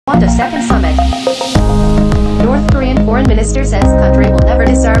a second summit. North Korean foreign minister says country will never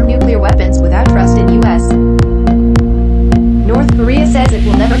disarm nuclear weapons without trust in U.S. North Korea says it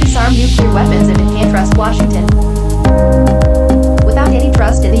will never disarm nuclear weapons if it can't trust Washington. Without any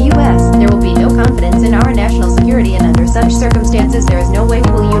trust in the U.S., there will be no confidence in our national security, and under such circumstances there is no way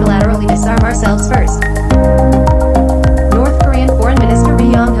we will unilaterally disarm ourselves first.